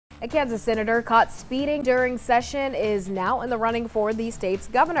A Kansas senator caught speeding during session is now in the running for the state's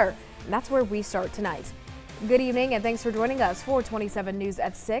governor. And that's where we start tonight. Good evening and thanks for joining us for 27 News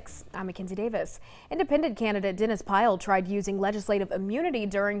at 6. I'm Mackenzie Davis. Independent candidate Dennis Pyle tried using legislative immunity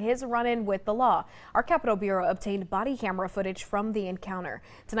during his run-in with the law. Our Capitol Bureau obtained body camera footage from the encounter.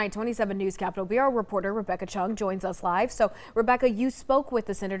 Tonight, 27 News Capitol Bureau reporter Rebecca Chung joins us live. So, Rebecca, you spoke with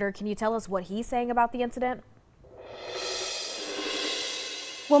the senator. Can you tell us what he's saying about the incident?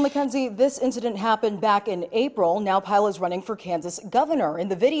 Well, Mackenzie, this incident happened back in April. Now Pyle is running for Kansas governor. In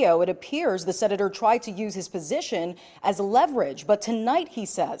the video, it appears the senator tried to use his position as leverage, but tonight he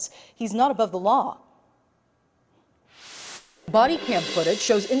says he's not above the law. Bodycam footage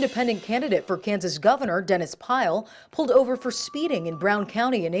shows independent candidate for Kansas governor Dennis Pyle pulled over for speeding in Brown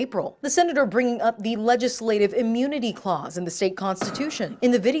County in April. The senator bringing up the legislative immunity clause in the state constitution.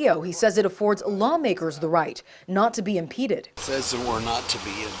 In the video, he says it affords lawmakers the right not to be impeded. It says that we're not to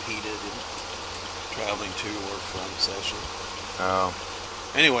be impeded in traveling to or from session.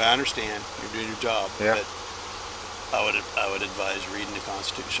 Oh. Anyway, I understand you're doing your job, yeah. But I would advise reading the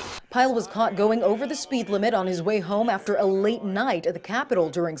Constitution. Pyle was caught going over the speed limit on his way home after a late night at the Capitol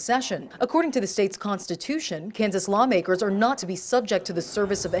during session. According to the state's constitution, Kansas lawmakers are not to be subject to the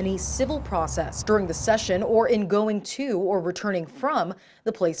service of any civil process during the session or in going to or returning from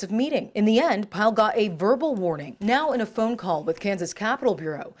the place of meeting. In the end, Pyle got a verbal warning. Now in a phone call with Kansas Capitol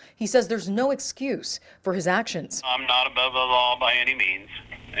Bureau, he says there's no excuse for his actions. I'm not above the law by any means.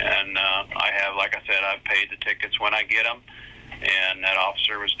 And I have, like I said, I've paid the tickets when I get them, and that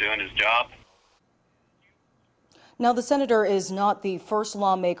officer was doing his job. Now, the senator is not the first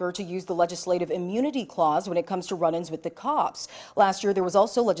lawmaker to use the legislative immunity clause when it comes to run-ins with the cops. Last year, there was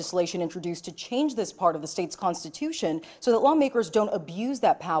also legislation introduced to change this part of the state's constitution so that lawmakers don't abuse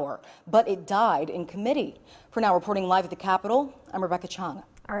that power, but it died in committee. For now, reporting live at the Capitol, I'm Rebecca Chung.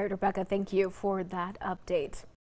 All right, Rebecca, thank you for that update.